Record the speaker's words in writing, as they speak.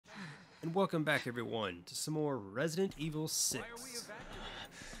And welcome back, everyone, to some more Resident Evil 6.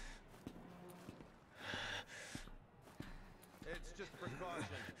 It's just a precaution.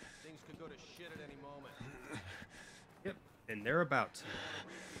 Things could go to shit at any moment. Yep, and they're about to.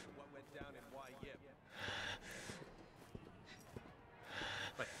 What went down and why yip.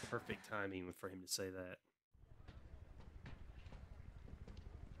 Like perfect timing for him to say that.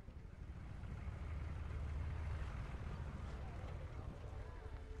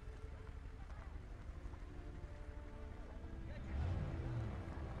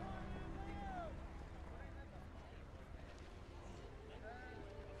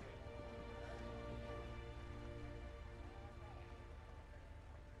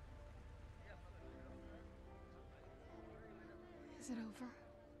 Is it over?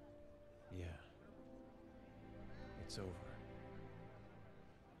 Yeah. It's over.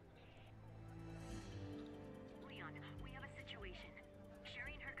 Leon, we have a situation.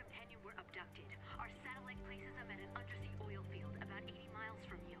 Sherry and her companion were abducted. Our satellite places them at an undersea oil field about 80 miles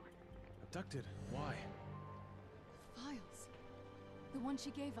from you. Abducted? Why? Files. The one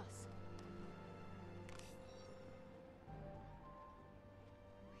she gave us.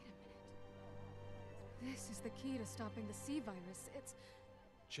 Wait a minute. This is the key to stopping the C virus. It's...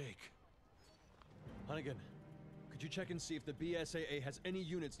 Jake. Hunnigan, could you check and see if the BSAA has any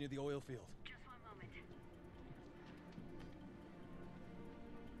units near the oil field? Just one moment.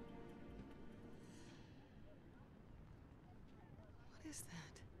 What is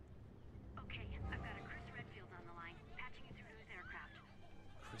that? Okay, I've got a Chris Redfield on the line, patching you through to his aircraft.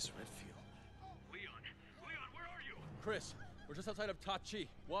 Chris Redfield. Leon! Leon, where are you? Chris, we're just outside of Tachi.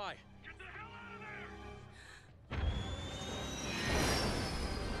 Why? Get the hell out of there!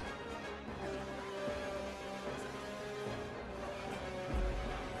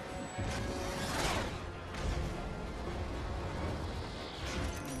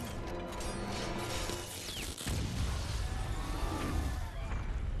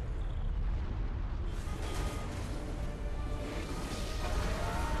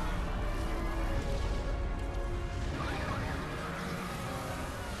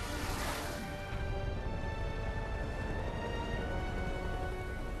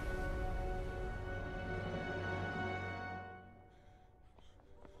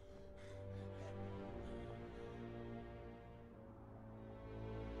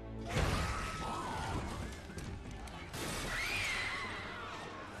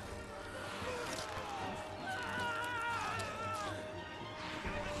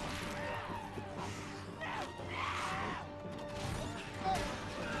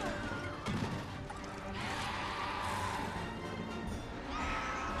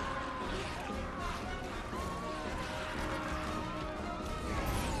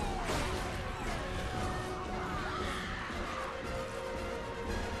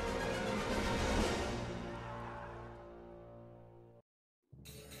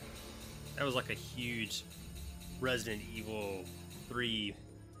 That was like a huge Resident Evil 3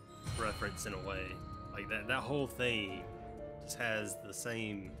 reference in a way. Like that whole thing just has the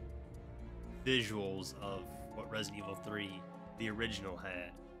same visuals of what Resident Evil 3, the original,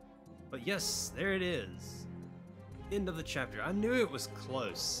 had. But yes, there it is. End of the chapter. I knew it was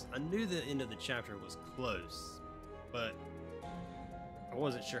close. I knew the end of the chapter was close, but I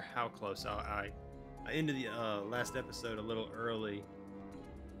wasn't sure how close. I ended the last episode a little early.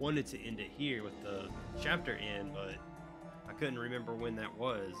 Wanted to end it here with the chapter end, but I couldn't remember when that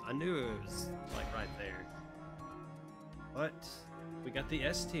was. I knew it was like right there, but we got the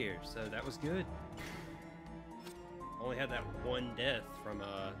S tier, so that was good. Only had that one death from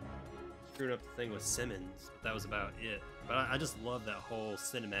screwing up the thing with Simmons, but that was about it. But I just love that whole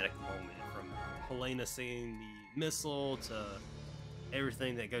cinematic moment, from Helena seeing the missile to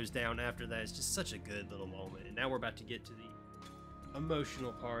everything that goes down after that. It's just such a good little moment. And now we're about to get to the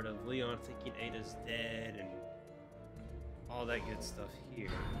emotional part of Leon thinking Ada's dead and all that good stuff here.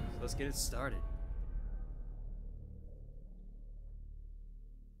 So let's get it started.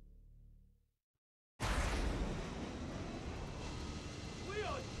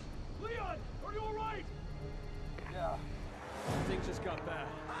 Leon! Leon! Are you alright? Yeah. Things just got bad.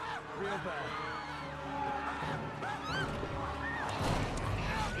 Real bad.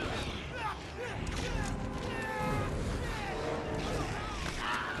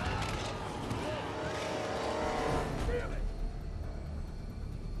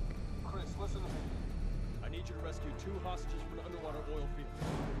 Listen to me. I need you to rescue 2 hostages from an underwater oil field.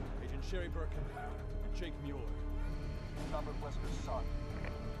 Agent Sherry Birkin and Jake Mueller. Robert Wesker's son.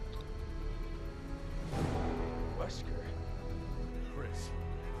 Wesker? Chris.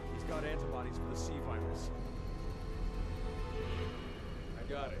 He's got antibodies for the C virus.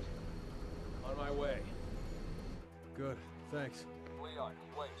 I got it. On my way. Good, thanks. Leon,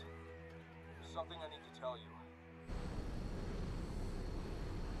 wait. There's something I need to tell you.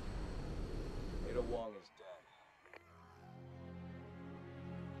 Ada Wong is dead.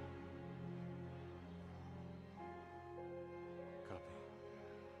 Copy.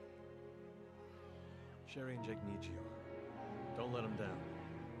 Sherry and Jake need you. Don't let them down.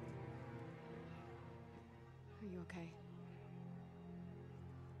 Are you okay?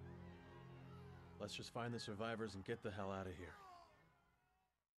 Let's just find the survivors and get the hell out of here.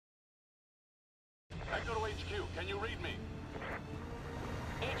 Echo to HQ. Can you read me?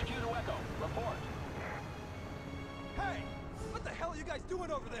 HQ to Echo. Report. Hey! What the hell are you guys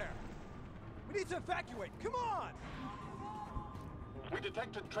doing over there? We need to evacuate. Come on! We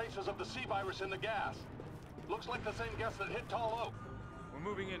detected traces of the C virus in the gas. Looks like the same gas that hit Tall Oak. We're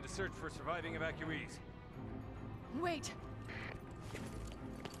moving in to search for surviving evacuees. Wait!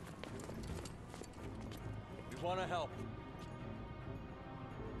 We want to help.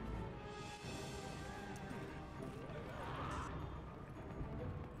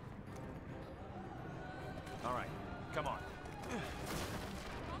 All right, come on.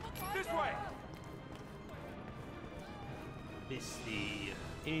 This way! Let me see.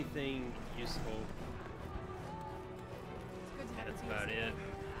 Anything useful? It's good to have That's a about PSA. it.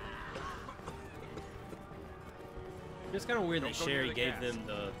 It's kind of weird that Don't go near Sherry the gave gas. them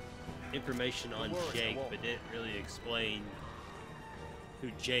the information on Don't worry, I Jake, won't. but didn't really explain who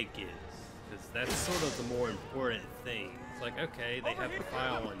Jake is. Because that's sort of the more important thing. It's like, okay, they have the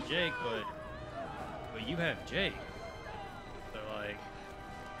file on Jake, but you have Jake. So like,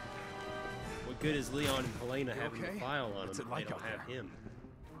 what good is Leon and Helena having okay? the file on What's him it if like they don't out have there? him?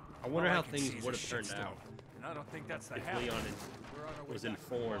 I wonder All I how can things see is would a have turned shitstorm. out And I don't think that's the if habit. Leon We're on our way was back.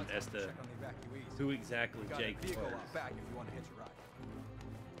 informed as to Check on the evacuees. who exactly Got a Jake vehicle was. out back if you want to hitch a ride.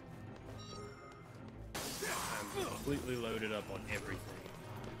 I'm completely loaded up on everything.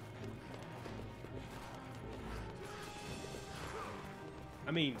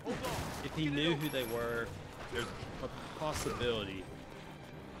 I mean, if he knew who they were, there's a possibility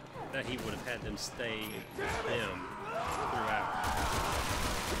that he would have had them stay with them throughout.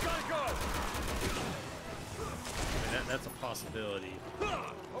 We gotta go! I mean, that's a possibility. All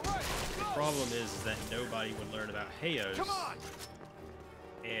right, The problem is that nobody would learn about Hayos, come on!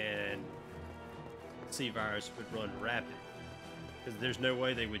 and C-Virus would run rapid. Because there's no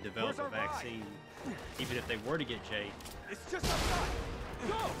way they would develop Where's a our ride? vaccine, even if they were to get Jake It's just outside.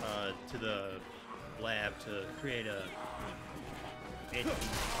 Go! to the lab to create a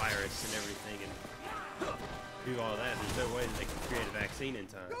antivirus and everything and do all that. There's no way that they can create a vaccine in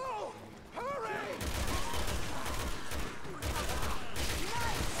time. Go! Hurry!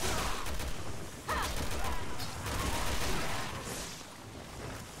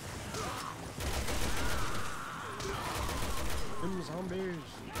 Them zombies.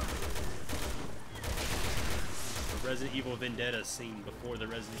 The Resident Evil Vendetta scene before the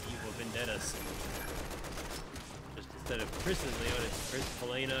Resident Evil Vendetta scene. Just instead of Chris and Leon, it's Chris,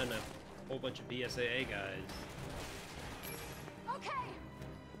 Helena, and a whole bunch of BSAA guys. Okay!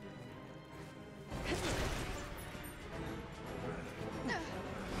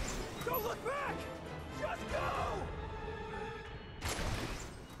 Don't look back! Just go!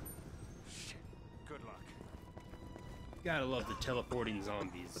 Shit. Good luck. Gotta love the teleporting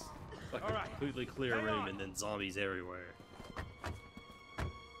zombies. Like All a right. completely clear Hang room on. and then zombies everywhere.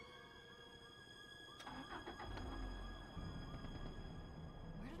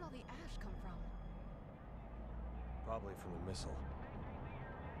 Where did all the ash come from? Probably from a missile.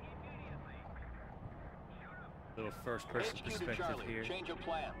 Little first person HQ to perspective Charlie. here. Change of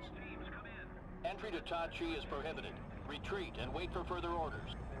plans. Entry to Tachi is prohibited. Retreat and wait for further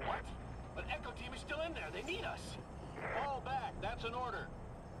orders. What? But Echo Team is still in there. They need us. Fall back. That's an order.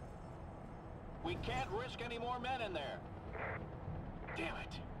 We can't risk any more men in there. Damn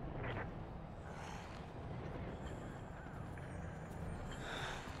it.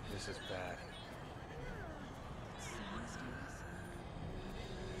 This is bad.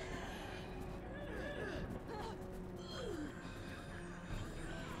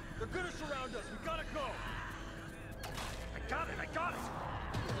 They're gonna surround us. We gotta go. I got it. I got it.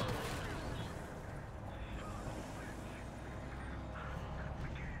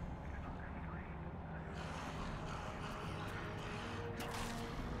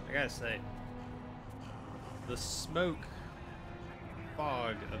 I gotta say, the smoke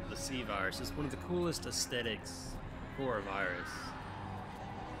fog of the C virus is one of the coolest aesthetics for a virus.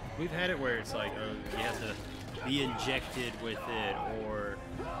 We've had it where it's like, oh, you have to be injected with it or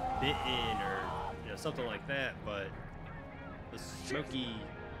bitten or something like that, but the smoky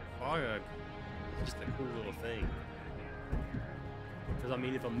fog Just a cool little thing. Because I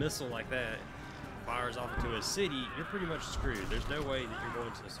mean, if a missile like that fires off into a city, you're pretty much screwed. There's no way that you're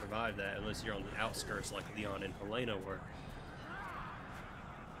going to survive that unless you're on the outskirts like Leon and Helena were.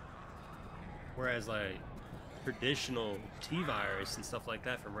 Whereas like traditional T-virus and stuff like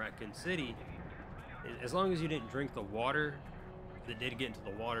that from Raccoon City, as long as you didn't drink the water that did get into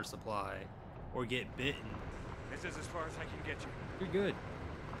the water supply or get bitten, This is as far as I can get you. you're good.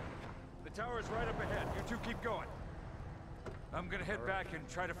 The tower is right up ahead. You two keep going. I'm gonna head back and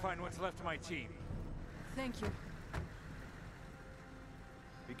try to find what's left of my team. Thank you.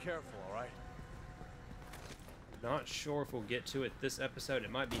 Be careful, all right? Not sure if we'll get to it this episode.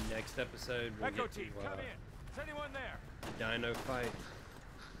 It might be next episode. We'll Echo get to team, come in. Is anyone there? the dino fight.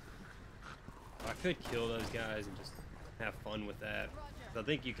 I could kill those guys and just have fun with that. I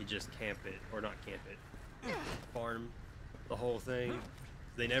think you could just camp it, or not camp it, farm the whole thing.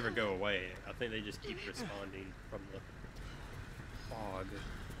 They never go away. I think they just keep responding from the fog.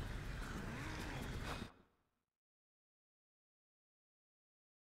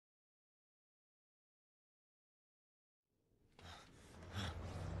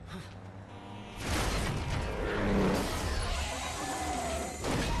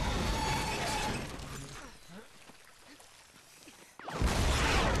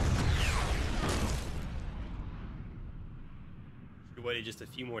 We waited just a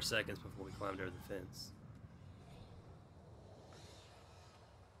few more seconds before we climbed over the fence.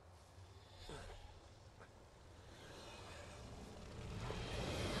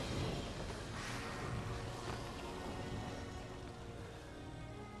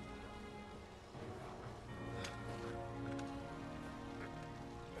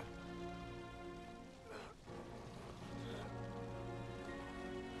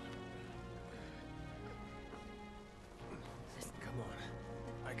 Come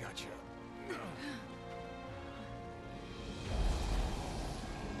on. I got you.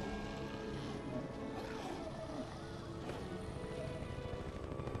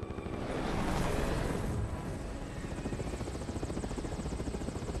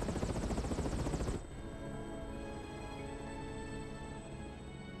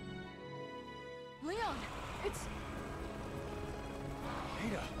 Leon, it's...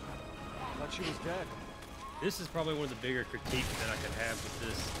 Ada. I thought she was dead. This is probably one of the bigger critiques that I could have with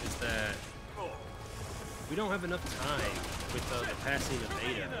this, is that we don't have enough time with the passing of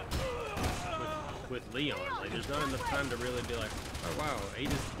Ada with Leon. Like, there's not enough time to really be like, oh wow,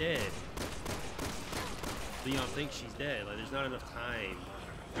 Ada's dead. Leon thinks she's dead. Like, there's not enough time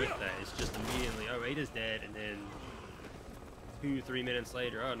with that. It's just immediately, oh, Ada's dead, and then 2-3 minutes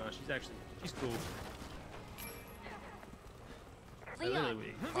later, oh no, she's cool. Leon,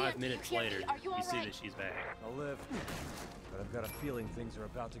 Literally, Leon, 5 can minutes you hear later, me? Are you all you see right? that she's back. I'll live. But I've got a feeling things are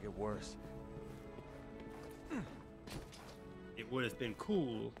about to get worse. It would have been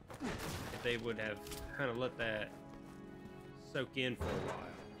cool if they would have kind of let that soak in for a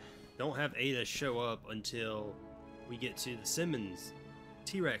while. Don't have Ada show up until we get to the Simmons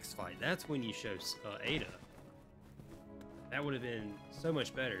T-Rex fight. That's when you show Ada. That would have been so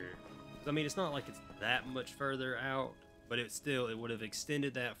much better. 'Cause, I mean, it's not like it's that much further out, but it would have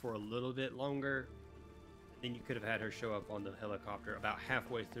extended that for a little bit longer. Then you could have had her show up on the helicopter about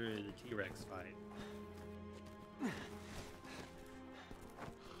halfway through the T-Rex fight.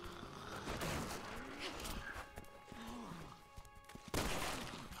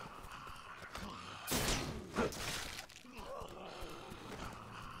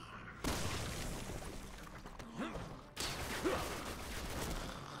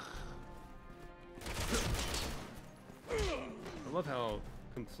 I love how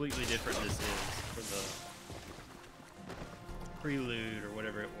completely different this is from the prelude or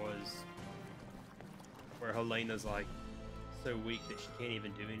whatever it was, where Helena's like so weak that she can't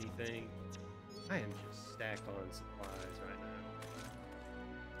even do anything. I am just stacked on supplies right now.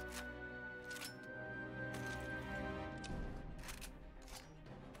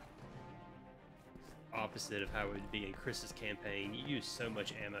 Opposite of how it would be in Chris's campaign. You use so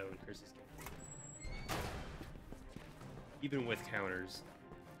much ammo in Chris's campaign. Even with counters.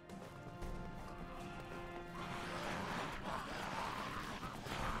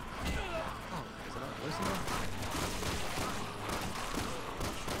 Oh, is it not listening?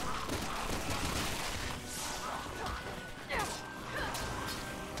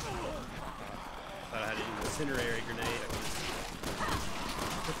 Thought I had an incendiary grenade. I could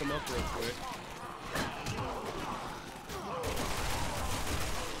just pick them up real quick.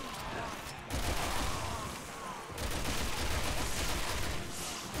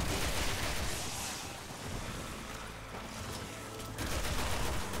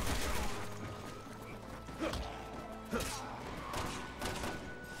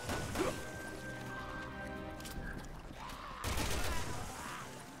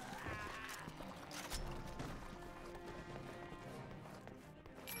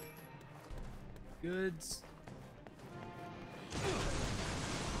 goods.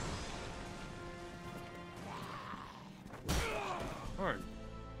 Darn.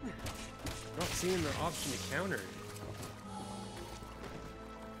 Not seeing the option to counter.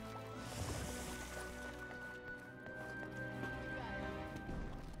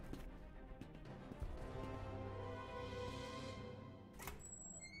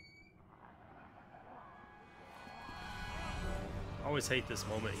 I always hate this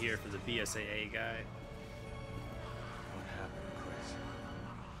moment here for the BSAA guy. What happened, Chris?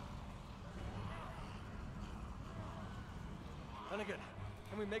 Hunnigan,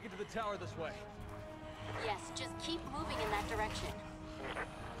 can we make it to the tower this way? Yes, just keep moving in that direction.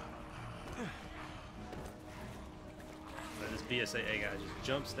 This BSAA guy just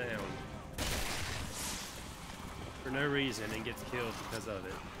jumps down for no reason and gets killed because of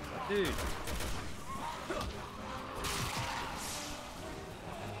it. Like, dude.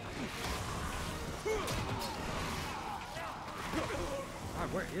 God,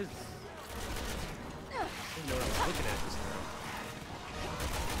 where is? I didn't know what I was looking at this time.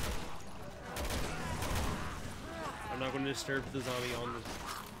 I'm not going to disturb the zombie on the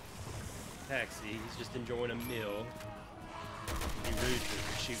taxi. He's just enjoying a meal. Be rude to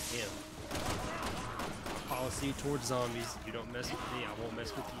shoot him. Policy towards zombies: you don't mess with me, I won't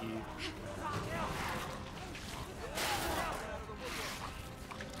mess with you.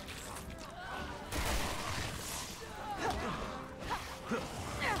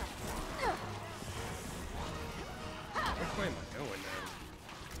 Which way am I going now?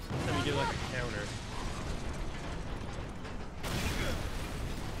 Let me do like a counter.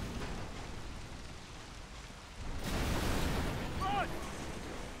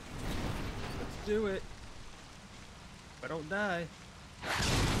 Let's do it. If I don't die.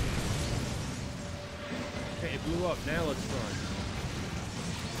 Okay, it blew up. Now let's run.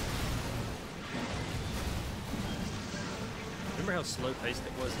 Remember how slow-paced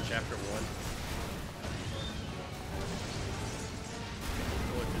it was in Chapter 1?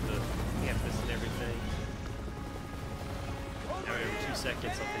 Going through the campus and everything. Now every 2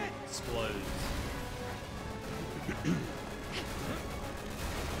 seconds something explodes.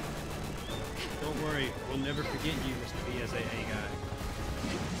 Don't worry, we'll never forget you, Mr. BSAA guy.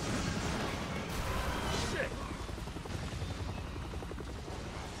 Shit!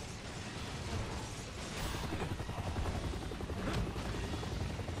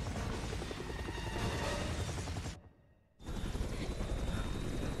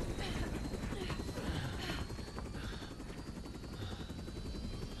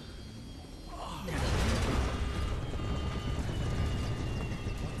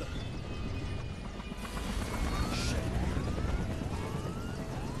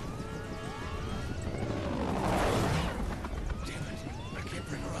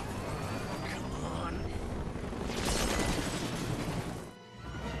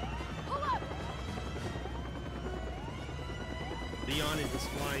 Leon and his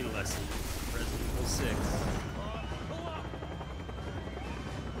flying lesson, Resident Evil 6.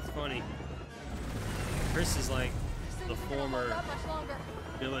 It's funny. Chris is like the former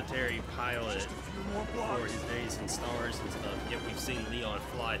military pilot before his days in stars and stuff, yet we've seen Leon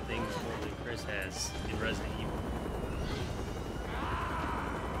fly things more than Chris has in Resident Evil.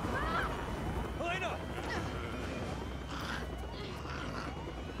 Helena!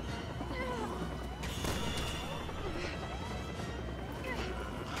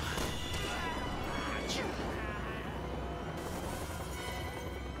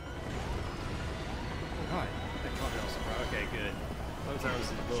 God, that caught me off surprise. Okay, good. Sometimes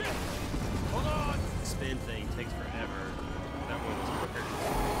the little Hold on! spin thing takes forever. That one was quicker.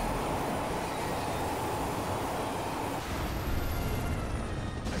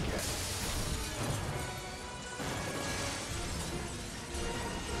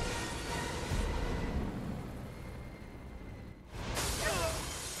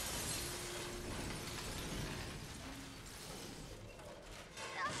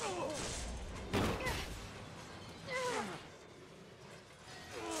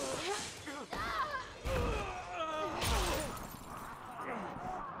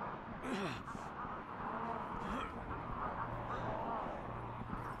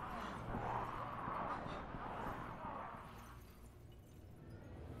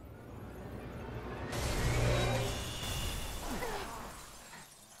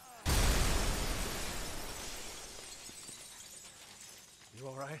 You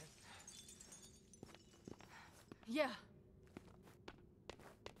alright? Yeah.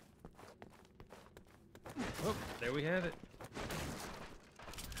 Oh, there we have it.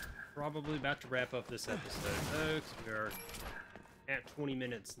 Probably about to wrap up this episode, folks. We are at 20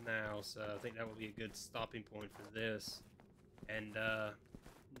 minutes now, so I think that will be a good stopping point for this. And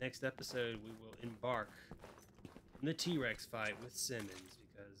next episode, we will embark on the T-Rex fight with Simmons,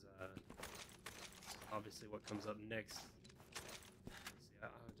 because obviously what comes up next. See, I'll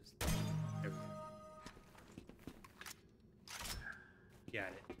just there we go.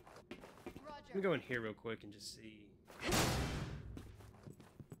 Got it. Let me go in here real quick and just see if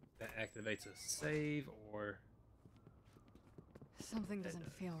that activates a save or Something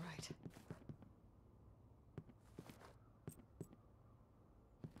doesn't feel right.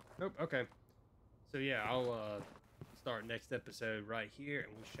 nope. Okay, so yeah, I'll start next episode right here,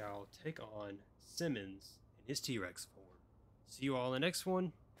 and we shall take on Simmons in his T-Rex form. See you all in the next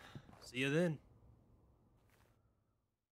one. See you then.